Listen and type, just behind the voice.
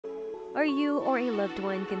Are you or a loved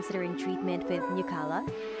one considering treatment with Nucala?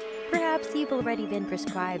 Perhaps you've already been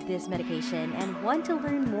prescribed this medication and want to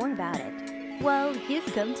learn more about it. Well, you've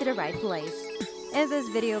come to the right place. In this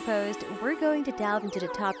video post, we're going to delve into the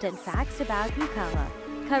top 10 facts about Nucala,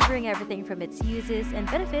 covering everything from its uses and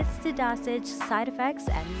benefits to dosage, side effects,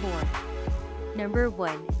 and more. Number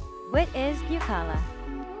 1. What is Nucala?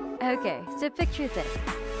 Okay, so picture this.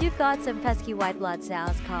 You've got some pesky white blood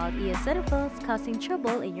cells called eosinophils causing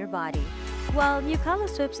trouble in your body. Well, Nucala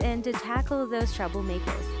swoops in to tackle those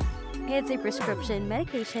troublemakers. It's a prescription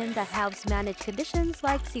medication that helps manage conditions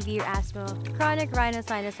like severe asthma, chronic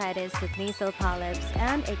rhinosinusitis with nasal polyps,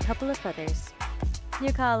 and a couple of others.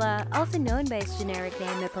 Nucala, also known by its generic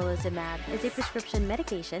name mepolizumab, is a prescription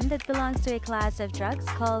medication that belongs to a class of drugs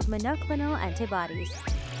called monoclonal antibodies.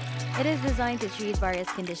 It is designed to treat various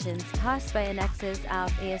conditions caused by an excess of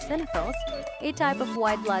eosinophils, a type of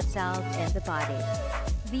white blood cells in the body.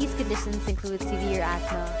 These conditions include severe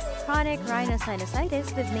asthma, chronic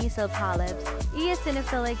rhinosinusitis with nasal polyps,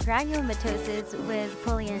 eosinophilic granulomatosis with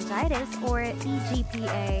polyangiitis or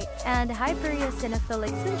EGPA, and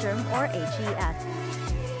hypereosinophilic syndrome or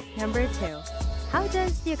HES. Number 2. How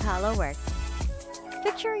does Nucala work?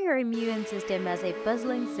 Picture your immune system as a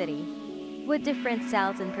bustling city, with different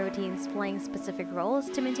cells and proteins playing specific roles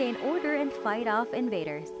to maintain order and fight off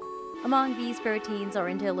invaders. Among these proteins are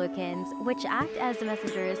interleukins, which act as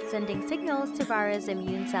messengers sending signals to various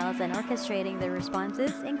immune cells and orchestrating their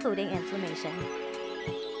responses, including inflammation.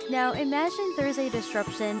 Now imagine there's a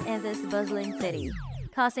disruption in this bustling city,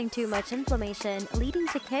 causing too much inflammation, leading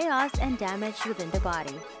to chaos and damage within the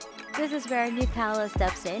body. This is where Nucala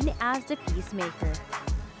steps in as the peacemaker.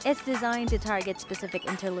 It's designed to target specific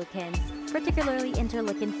interleukins, particularly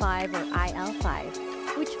interleukin-5 or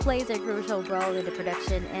IL-5, which plays a crucial role in the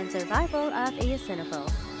production and survival of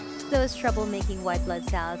eosinophils, those troublemaking white blood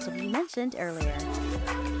cells we mentioned earlier.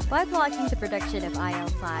 By blocking the production of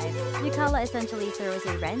IL-5, Nucala essentially throws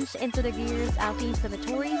a wrench into the gears of the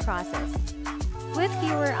inflammatory process. With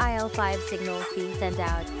fewer IL-5 signals being sent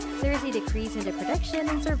out, there is a decrease in the production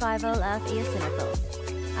and survival of eosinophils.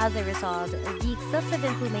 As a result, the excessive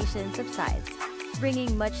inflammation subsides,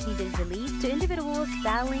 bringing much-needed relief to individuals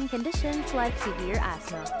battling conditions like severe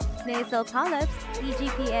asthma, nasal polyps,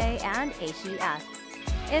 EGPA, and HES.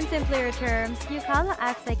 In simpler terms, Nucala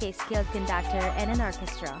acts like a skilled conductor in an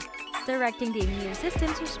orchestra, directing the immune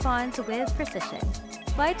system's response with precision.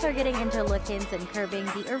 By targeting interleukins and curbing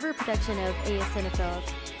the overproduction of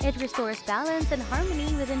eosinophils, it restores balance and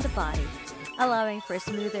harmony within the body, allowing for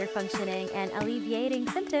smoother functioning and alleviating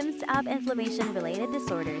symptoms of inflammation-related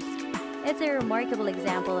disorders. It's a remarkable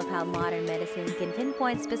example of how modern medicine can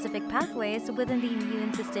pinpoint specific pathways within the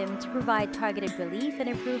immune system to provide targeted relief and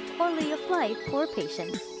improve quality of life for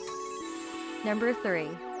patients. Number 3.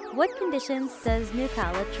 What conditions does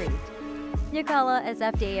Nucala treat? Nucala is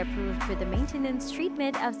FDA approved for the maintenance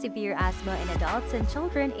treatment of severe asthma in adults and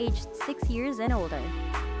children aged 6 years and older.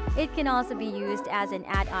 It can also be used as an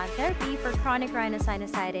add-on therapy for chronic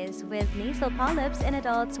rhinosinusitis with nasal polyps in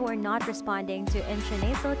adults who are not responding to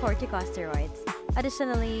intranasal corticosteroids.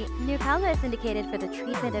 Additionally, Nucala is indicated for the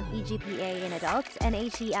treatment of EGPA in adults and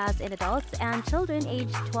HES in adults and children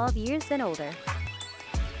aged 12 years and older.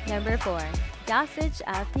 Number 4. Dosage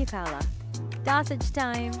of Nucala. Dosage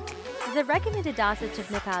time. The recommended dosage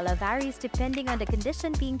of Nucala varies depending on the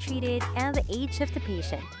condition being treated and the age of the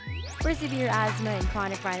patient. For severe asthma and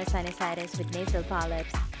chronic rhinosinusitis with nasal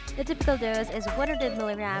polyps, the typical dose is 100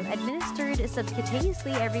 mg administered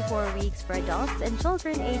subcutaneously every 4 weeks for adults and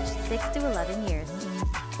children aged 6 to 11 years.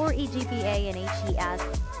 For EGPA and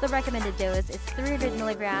HES, the recommended dose is 300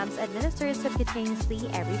 mg administered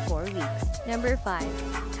subcutaneously every 4 weeks. Number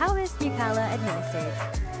 5. How is Nucala administered?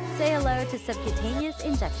 Say hello to subcutaneous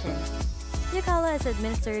injection. Nucala is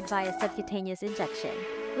administered via subcutaneous injection,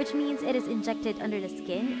 which means it is injected under the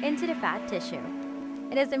skin into the fat tissue.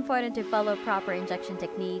 It is important to follow proper injection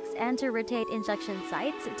techniques and to rotate injection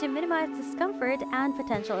sites to minimize discomfort and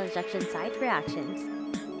potential injection site reactions.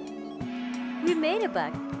 We made a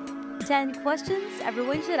buck! 10 questions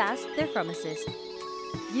everyone should ask their pharmacist.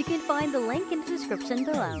 You can find the link in the description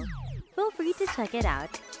below. Feel free to check it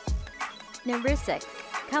out. Number 6.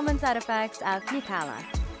 Common side effects of Nucala.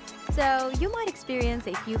 So, you might experience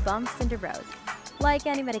a few bumps in the road. Like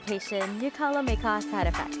any medication, Nucala may cause side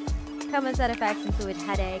effects. Common side effects include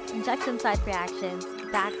headache, injection site reactions,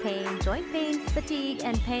 back pain, joint pain, fatigue,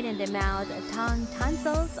 and pain in the mouth, tongue,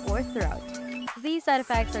 tonsils, or throat. These side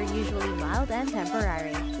effects are usually mild and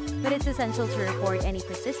temporary, but it's essential to report any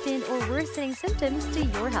persistent or worsening symptoms to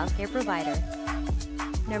your healthcare provider.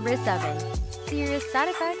 Number 7. Serious side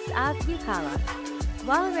effects of Nucala.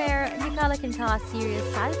 While rare, Nucala can cause serious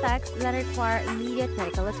side effects that require immediate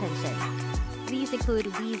medical attention. These include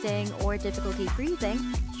wheezing or difficulty breathing,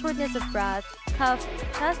 shortness of breath, cough,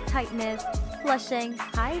 chest tightness, flushing,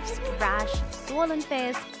 hives, rash, swollen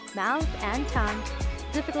face, mouth and tongue,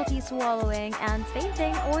 difficulty swallowing, and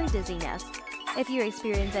fainting or dizziness. If you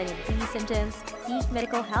experience any of these symptoms, seek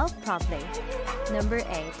medical help promptly. Number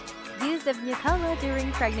 8. Use of Nucala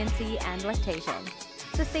during pregnancy and lactation.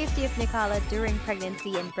 The safety of Nucala during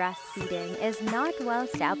pregnancy and breastfeeding is not well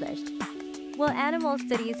established. While animal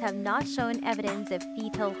studies have not shown evidence of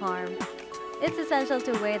fetal harm, it's essential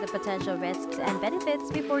to weigh the potential risks and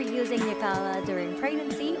benefits before using Nucala during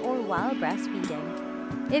pregnancy or while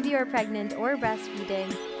breastfeeding. If you are pregnant or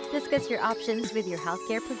breastfeeding, discuss your options with your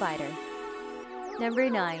healthcare provider. Number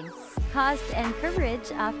 9. Cost and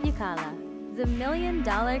coverage of Nucala. The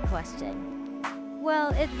million-dollar question.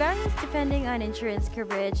 Well, it varies depending on insurance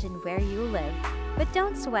coverage and where you live, but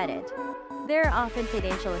don't sweat it. There are often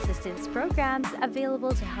financial assistance programs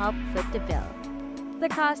available to help foot the bill. The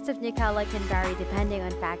cost of Nucala can vary depending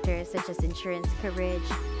on factors such as insurance coverage,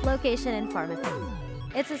 location, and pharmacy.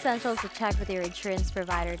 It's essential to check with your insurance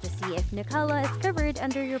provider to see if Nucala is covered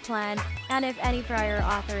under your plan and if any prior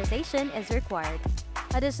authorization is required.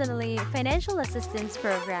 Additionally, financial assistance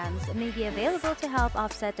programs may be available to help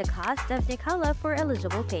offset the cost of Nucala for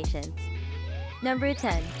eligible patients. Number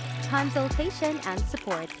 10. Consultation and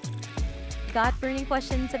support. Got burning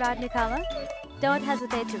questions about Nucala? Don't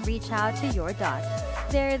hesitate to reach out to your doc.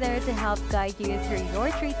 They're there to help guide you through your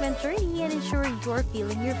treatment journey and ensure you're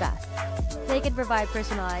feeling your best. They can provide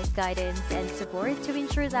personalized guidance and support to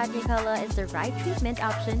ensure that Nucala is the right treatment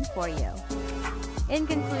option for you. In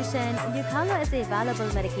conclusion, Nucala is a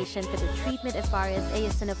valuable medication for the treatment of various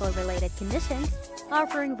eosinophil-related conditions,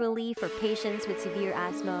 offering relief for patients with severe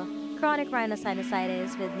asthma, chronic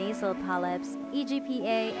rhinosinusitis with nasal polyps,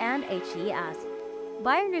 EGPA, and HES.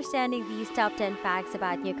 By understanding these top 10 facts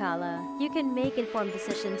about Nucala, you can make informed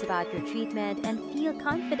decisions about your treatment and feel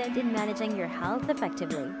confident in managing your health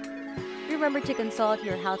effectively. Remember to consult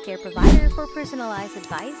your healthcare provider for personalized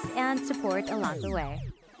advice and support along the way.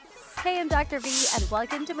 Hey, I'm Dr. V and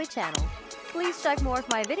welcome to my channel. Please check more of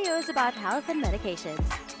my videos about health and medications.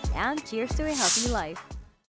 And cheers to a healthy life!